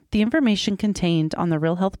The information contained on the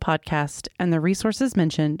Real Health podcast and the resources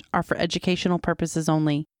mentioned are for educational purposes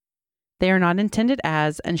only. They are not intended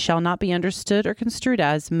as and shall not be understood or construed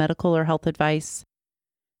as medical or health advice.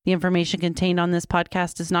 The information contained on this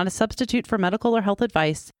podcast is not a substitute for medical or health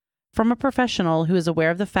advice from a professional who is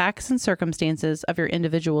aware of the facts and circumstances of your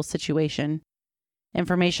individual situation.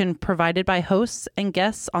 Information provided by hosts and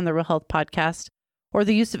guests on the Real Health podcast or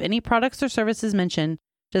the use of any products or services mentioned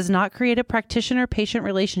does not create a practitioner-patient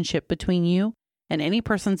relationship between you and any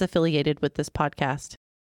persons affiliated with this podcast.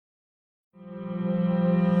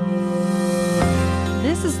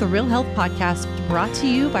 This is the Real Health Podcast brought to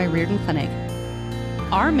you by Reardon Clinic.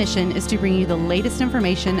 Our mission is to bring you the latest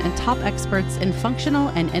information and top experts in functional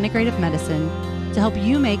and integrative medicine to help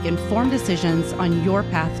you make informed decisions on your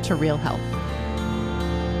path to real health.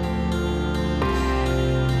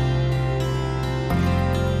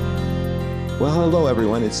 Well, hello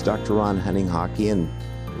everyone. It's Dr. Ron Hunting-Hockey, and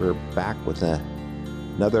we're back with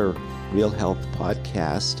another Real Health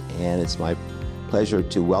podcast, and it's my pleasure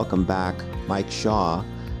to welcome back Mike Shaw.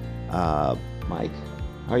 Mike,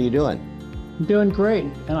 how are you doing? I'm doing great,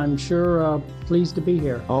 and I'm sure pleased to be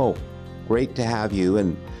here. Oh, great to have you.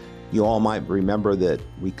 And you all might remember that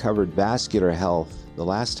we covered vascular health the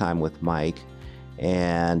last time with Mike,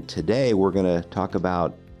 and today we're going to talk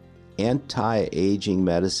about anti-aging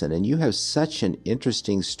medicine. And you have such an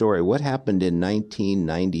interesting story. What happened in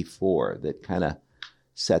 1994 that kind of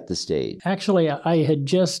set the stage? Actually, I had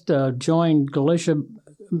just joined Galicia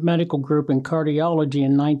Medical Group in cardiology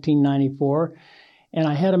in 1994, and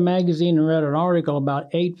I had a magazine and read an article about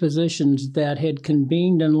 8 physicians that had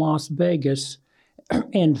convened in Las Vegas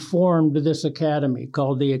and formed this academy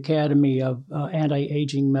called the Academy of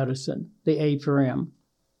Anti-Aging Medicine, the A4M.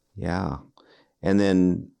 Yeah. And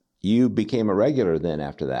then you became a regular then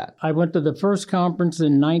after that. I went to the first conference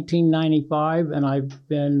in 1995, and I've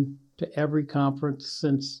been to every conference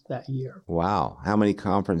since that year. Wow. How many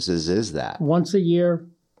conferences is that? Once a year.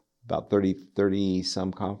 About 30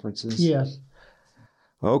 some conferences? Yes.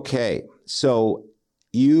 Okay. So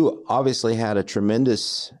you obviously had a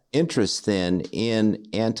tremendous interest then in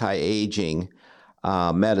anti-aging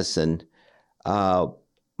medicine.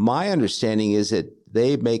 My understanding is that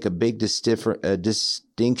they make a big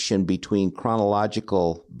distinction between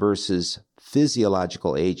chronological versus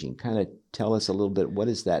physiological aging. Kind of tell us a little bit, what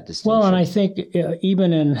is that distinction? Well, and I think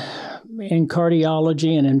even in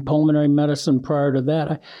cardiology and in pulmonary medicine prior to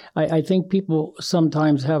that, I think people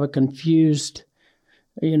sometimes have a confused,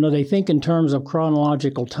 they think in terms of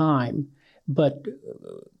chronological time,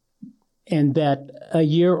 and that a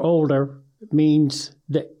year older means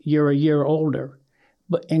that you're a year older.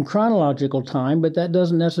 But in chronological time, but that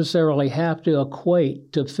doesn't necessarily have to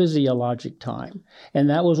equate to physiologic time. And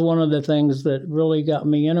that was one of the things that really got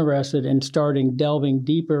me interested in delving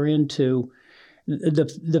deeper into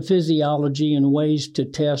the physiology and ways to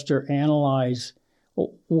test or analyze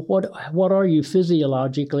what are you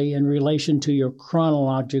physiologically in relation to your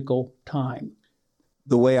chronological time.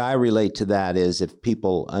 The way I relate to that is if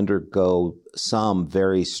people undergo some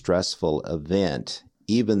very stressful event,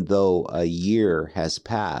 even though a year has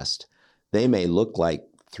passed, they may look like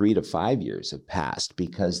 3 to 5 years have passed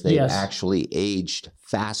because they actually aged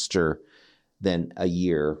faster than a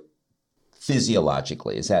year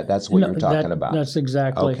physiologically. That's what you're talking about? That's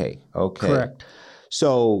exactly Okay. Correct.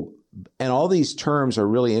 So, and all these terms are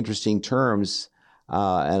really interesting terms,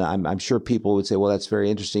 and I'm sure people would say, well, that's very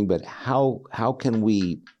interesting, but how can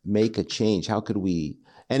we make a change? How could we,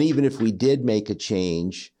 and even if we did make a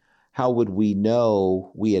change, how would we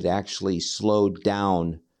know we had actually slowed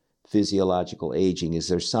down physiological aging? Is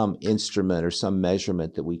there some instrument or some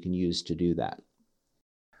measurement that we can use to do that?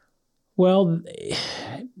 Well,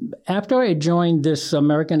 after I joined this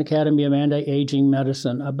American Academy of Anti-Aging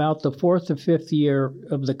Medicine, about the 4th or 5th year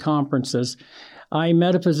of the conferences, I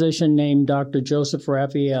met a physician named Dr. Joseph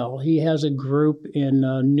Raphael. He has a group in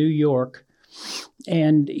New York,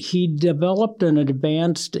 and he developed an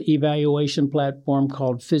advanced evaluation platform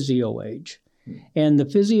called PhysioAge. And the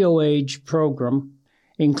PhysioAge program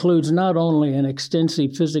includes not only an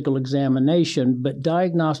extensive physical examination, but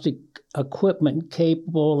diagnostic equipment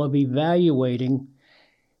capable of evaluating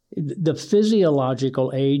the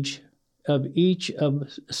physiological age of each of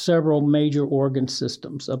several major organ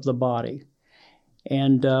systems of the body.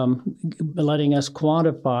 And letting us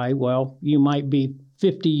quantify, well, you might be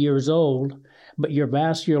 50 years old, but your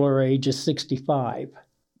vascular age is 65.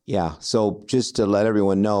 Yeah. So just to let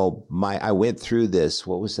everyone know, I went through this,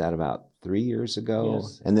 what was that, about 3 years ago?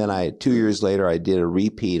 Yes. And then 2 years later, I did a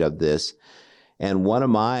repeat of this. And one of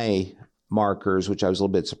my markers, which I was a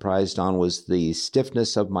little bit surprised on, was the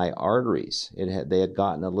stiffness of my arteries. They had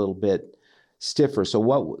gotten a little bit stiffer.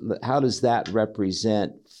 So how does that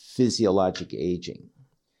represent physiologic aging?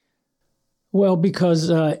 Well,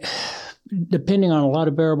 because depending on a lot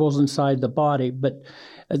of variables inside the body, but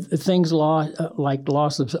things like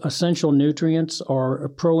loss of essential nutrients or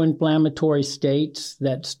pro-inflammatory states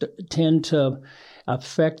that tend to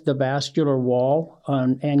affect the vascular wall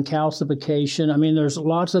and calcification. I mean, there's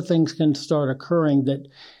lots of things can start occurring that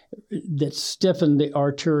stiffen the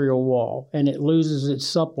arterial wall, and it loses its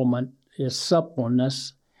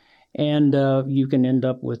suppleness, and you can end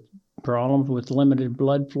up with problems with limited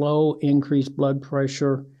blood flow, increased blood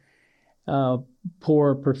pressure,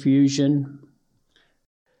 poor perfusion.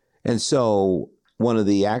 And so one of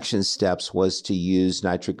the action steps was to use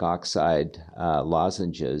nitric oxide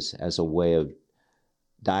lozenges as a way of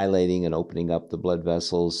dilating and opening up the blood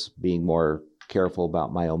vessels, being more careful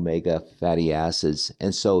about my omega fatty acids.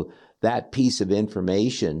 And so that piece of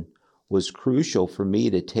information was crucial for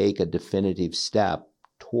me to take a definitive step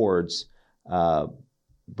towards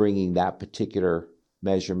bringing that particular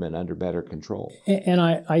measurement under better control. And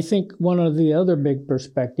I think one of the other big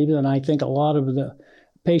perspectives, and I think a lot of the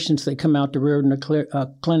patients that come out to Reardon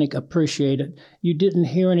Clinic appreciate it, you didn't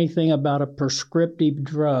hear anything about a prescriptive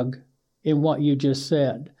drug in what you just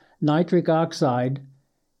said. Nitric oxide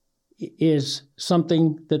is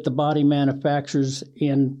something that the body manufactures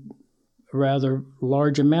in rather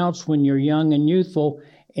large amounts when you're young and youthful,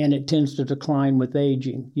 and it tends to decline with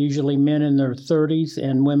aging, usually men in their 30s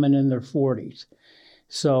and women in their 40s.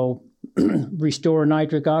 So restore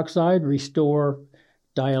nitric oxide, restore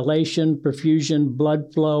dilation, perfusion,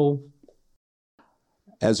 blood flow.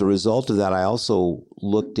 As a result of that, I also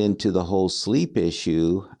looked into the whole sleep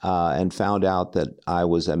issue and found out that I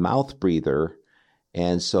was a mouth breather.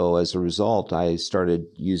 And so as a result, I started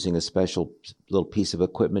using a special little piece of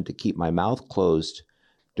equipment to keep my mouth closed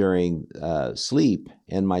during sleep,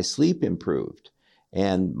 and my sleep improved.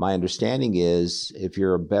 And my understanding is if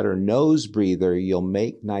you're a better nose breather, you'll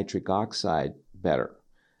make nitric oxide better.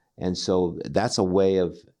 And so that's a way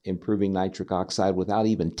of improving nitric oxide without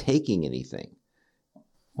even taking anything.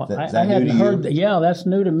 Well, I hadn't heard that. Yeah, that's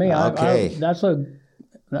new to me. Okay.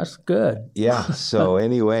 That's good. Yeah. So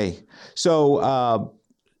anyway, so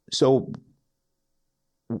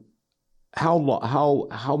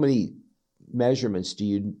how many measurements do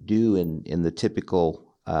you do in the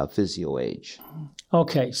typical PhysioAge?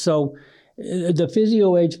 Okay, so the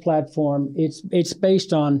PhysioAge platform, it's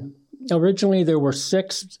based on, originally there were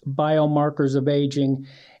 6 biomarkers of aging,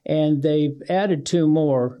 and they've added 2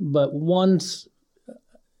 more, but one's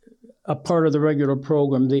a part of the regular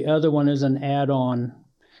program. The other one is an add-on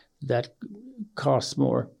that costs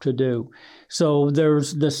more to do. So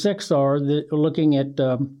there's the 6 are looking at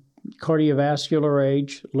cardiovascular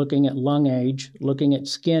age, looking at lung age, looking at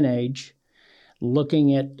skin age,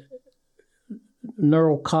 looking at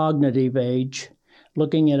neurocognitive age,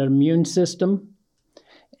 looking at immune system,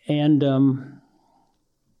 and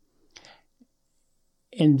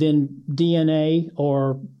then DNA,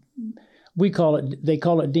 or they call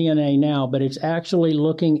it DNA now, but it's actually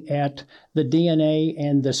looking at the DNA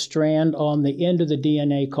and the strand on the end of the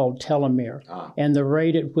DNA called telomere, and the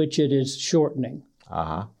rate at which it is shortening,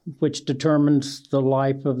 which determines the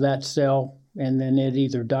life of that cell, and then it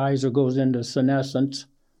either dies or goes into senescence.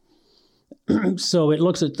 So it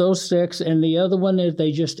looks at those 6, and the other one that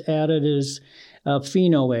they just added is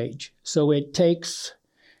PhysioAge. So it takes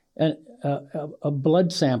a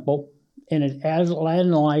blood sample, and it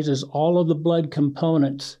analyzes all of the blood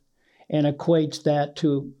components and equates that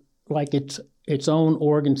to like its own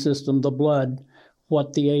organ system, the blood,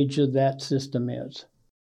 what the age of that system is.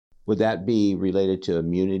 Would that be related to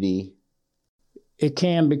immunity? It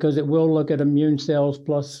can, because it will look at immune cells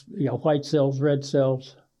plus white cells, red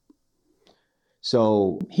cells.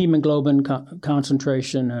 So hemoglobin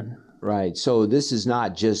concentration. And right. So this is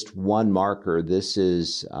not just one marker. This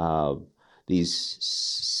is these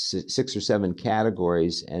 6 or 7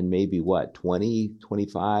 categories, and maybe 20,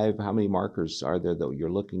 25? How many markers are there that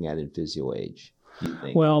you're looking at in PhysioAge, do you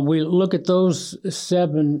think? Well, we look at those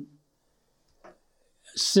 7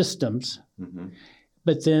 systems,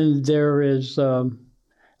 but then there is a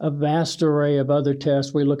vast array of other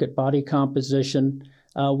tests. We look at body composition.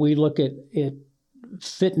 We look at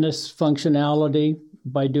fitness functionality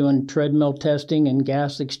by doing treadmill testing and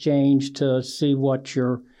gas exchange to see what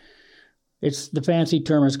it's the fancy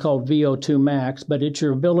term is called VO2 max, but it's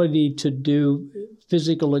your ability to do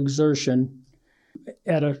physical exertion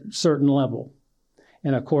at a certain level.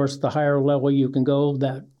 And of course, the higher level you can go,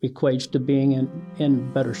 that equates to being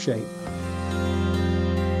in better shape.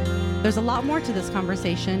 There's a lot more to this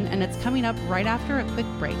conversation, and it's coming up right after a quick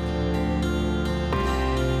break.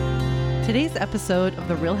 Today's episode of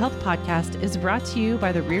the Real Health Podcast is brought to you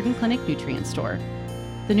by the Reardon Clinic Nutrient Store.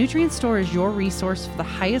 The Nutrient Store is your resource for the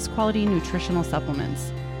highest quality nutritional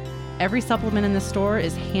supplements. Every supplement in the store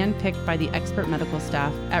is handpicked by the expert medical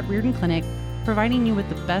staff at Reardon Clinic, providing you with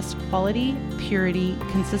the best quality, purity,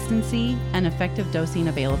 consistency, and effective dosing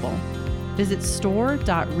available. Visit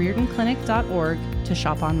store.reardonclinic.org to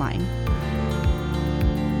shop online.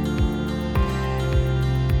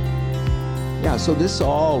 Yeah, so this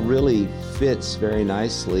all really fits very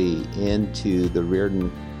nicely into the Reardon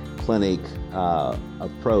Clinic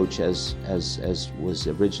approach as was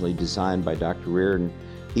originally designed by Dr. Reardon.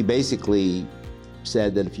 He basically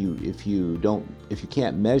said that if you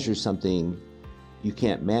can't measure something, you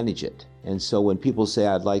can't manage it. And so when people say,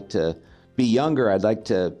 I'd like to be younger, I'd like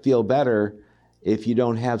to feel better, if you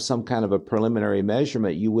don't have some kind of a preliminary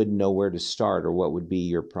measurement, you wouldn't know where to start or what would be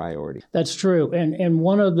your priority. That's true. And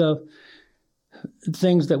one of the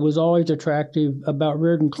things that was always attractive about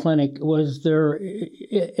Reardon Clinic was their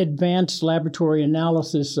advanced laboratory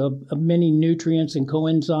analysis of many nutrients and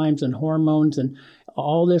coenzymes and hormones and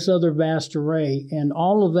all this other vast array. And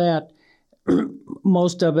all of that,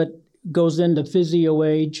 most of it goes into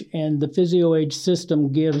PhysioAge, and the PhysioAge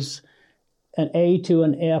system gives an A to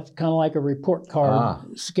an F, kind of like a report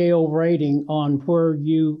card scale rating on where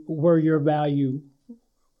your value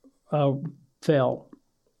fell.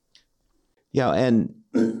 Yeah,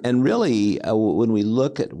 and really, when we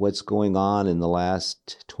look at what's going on in the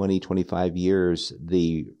last 20, 25 years,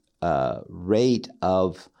 the rate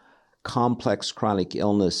of complex chronic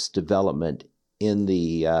illness development in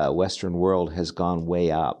the Western world has gone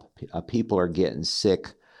way up. People are getting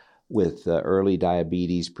sick with early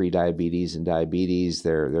diabetes, prediabetes, and diabetes.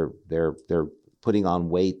 They're putting on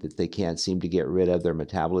weight that they can't seem to get rid of. Their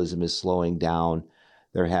metabolism is slowing down.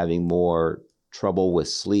 They're having more trouble with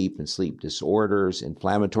sleep and sleep disorders,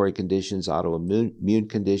 inflammatory conditions, autoimmune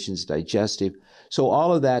conditions, digestive. So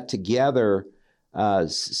all of that together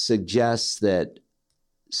suggests that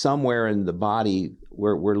somewhere in the body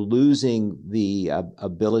we're losing the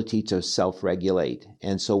ability to self-regulate.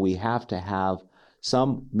 And so we have to have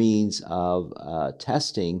some means of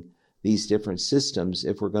testing these different systems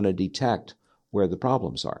if we're going to detect where the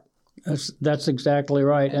problems are. That's exactly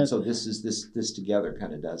right. And so this together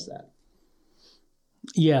kind of does that.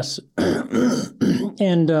 Yes.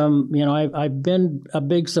 And, I've been a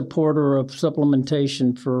big supporter of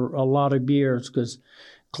supplementation for a lot of years, because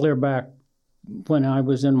clear back when I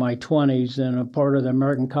was in my 20s and a part of the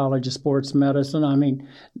American College of Sports Medicine,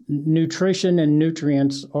 nutrition and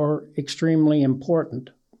nutrients are extremely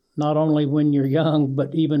important, not only when you're young,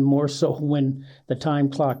 but even more so when the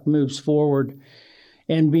time clock moves forward.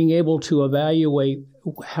 And being able to evaluate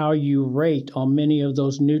how you rate on many of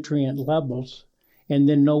those nutrient levels, and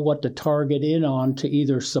then know what to target in on to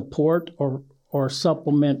either support or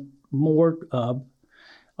supplement more of,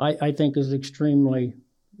 I think is extremely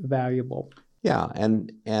valuable. Yeah,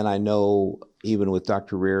 and I know even with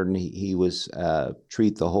Dr. Reardon, he was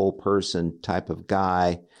treat the whole person type of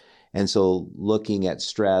guy. And so looking at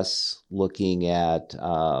stress, looking at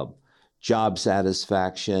job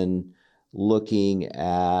satisfaction, looking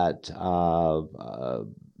at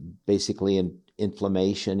basically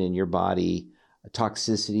inflammation in your body,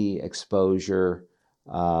 toxicity, exposure,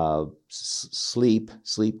 sleep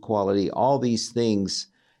quality, all these things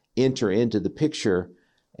enter into the picture.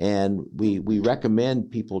 And we recommend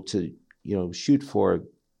people to, shoot for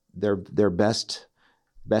their best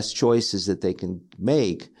choices that they can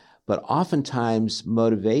make. But oftentimes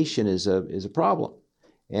motivation is a problem.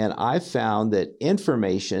 And I've found that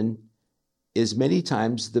information is many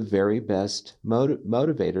times the very best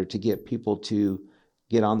motivator to get people to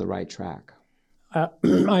get on the right track.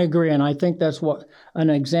 I agree, and I think that's what an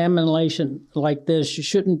examination like this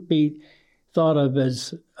shouldn't be thought of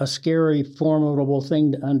as a scary, formidable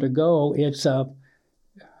thing to undergo. It's a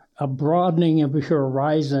broadening of your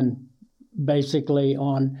horizon, basically,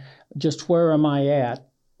 on just where am I at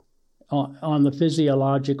on the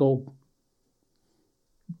physiological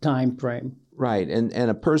time frame. Right, and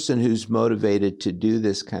a person who's motivated to do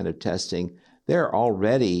this kind of testing, they're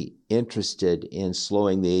already interested in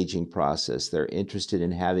slowing the aging process. They're interested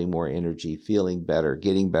in having more energy, feeling better,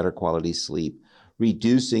 getting better quality sleep,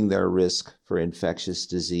 reducing their risk for infectious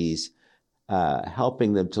disease,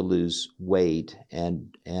 helping them to lose weight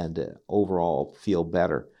and overall feel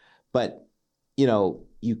better. But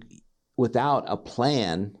without a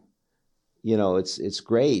plan, it's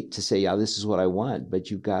great to say, yeah, this is what I want, but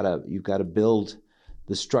you've got to build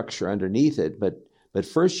the structure underneath it. But But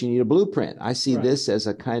first, you need a blueprint. I see Right. this as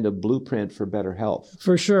a kind of blueprint for better health.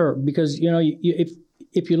 For sure, because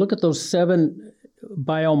if you look at those 7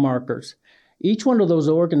 biomarkers, each one of those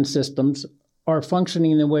organ systems are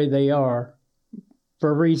functioning the way they are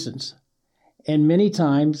for reasons. And many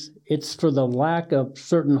times it's for the lack of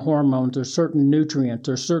certain hormones or certain nutrients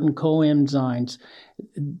or certain coenzymes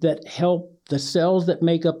that help the cells that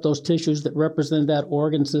make up those tissues that represent that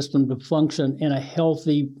organ system to function in a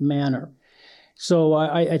healthy manner. So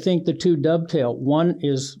I think the two dovetail. One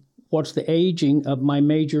is what's the aging of my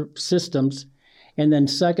major systems, and then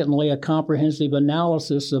secondly, a comprehensive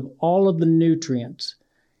analysis of all of the nutrients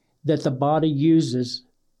that the body uses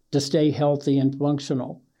to stay healthy and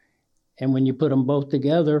functional. And when you put them both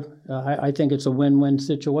together, I think it's a win-win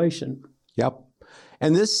situation. Yep.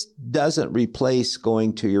 And this doesn't replace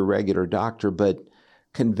going to your regular doctor, but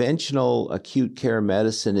conventional acute care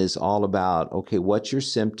medicine is all about, okay, what's your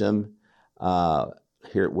symptom?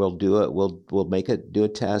 Here, we'll do it. We'll do a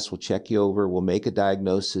test. We'll check you over. We'll make a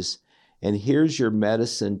diagnosis. And here's your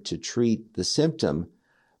medicine to treat the symptom.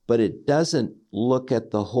 But it doesn't look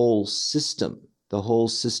at the whole system, the whole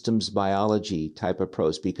system's biology type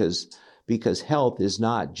approach, because health is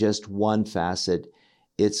not just one facet.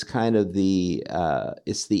 It's kind of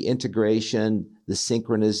it's the integration, the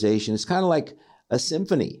synchronization. It's kind of like a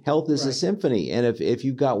symphony. Health is a symphony. And if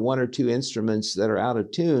you've got 1 or 2 instruments that are out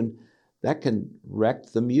of tune, that can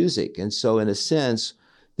wreck the music. And so in a sense,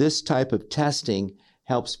 this type of testing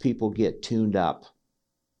helps people get tuned up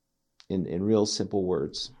in real simple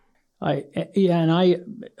words. I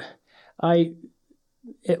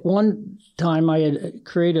at one time I had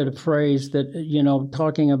created a phrase that,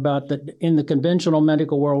 talking about that in the conventional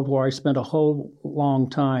medical world where I spent a whole long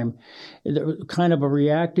time, there was kind of a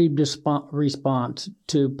reactive response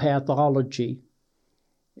to pathology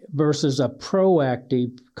versus a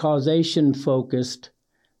proactive, causation-focused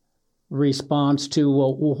response to,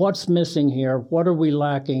 well, what's missing here? What are we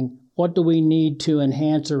lacking? What do we need to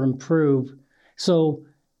enhance or improve so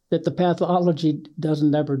that the pathology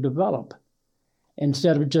doesn't ever develop?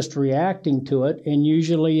 Instead of just reacting to it, and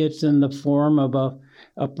usually it's in the form of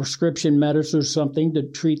a prescription medicine or something to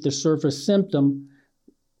treat the surface symptom,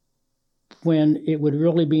 when it would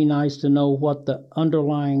really be nice to know what the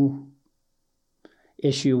underlying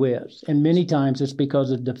issue is. And many times it's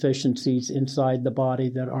because of deficiencies inside the body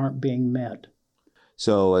that aren't being met.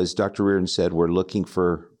 So as Dr. Reardon said, we're looking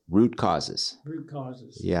for root causes. Root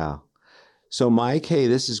causes. Yeah. So Mike, hey,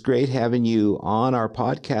 this is great having you on our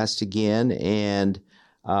podcast again. And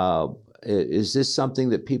is this something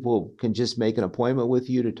that people can just make an appointment with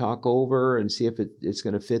you to talk over and see if it's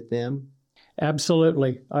going to fit them?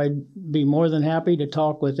 Absolutely. I'd be more than happy to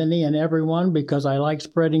talk with any and everyone because I like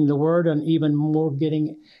spreading the word and even more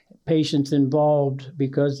getting patients involved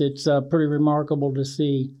because it's pretty remarkable to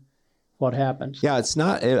see what happens. Yeah, it's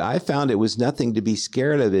not. I found it was nothing to be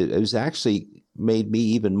scared of. It was actually made me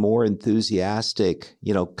even more enthusiastic,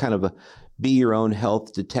 kind of be your own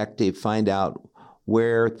health detective, find out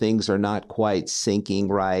where things are not quite syncing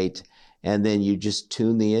right. And then you just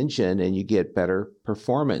tune the engine and you get better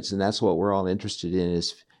performance. And that's what we're all interested in,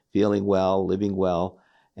 is feeling well, living well,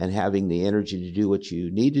 and having the energy to do what you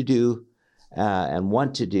need to do and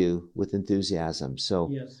want to do with enthusiasm. So,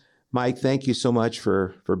 yes. Mike, thank you so much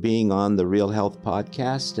for being on the Real Health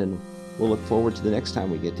Podcast. And we'll look forward to the next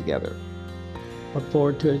time we get together. Look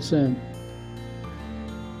forward to it soon.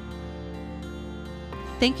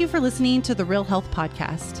 Thank you for listening to the Real Health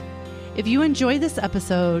Podcast. If you enjoyed this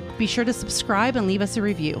episode, be sure to subscribe and leave us a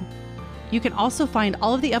review. You can also find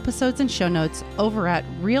all of the episodes and show notes over at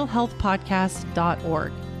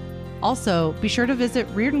realhealthpodcast.org. Also, be sure to visit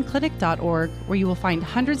reardonclinic.org, where you will find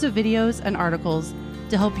hundreds of videos and articles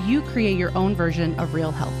to help you create your own version of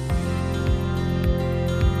real health.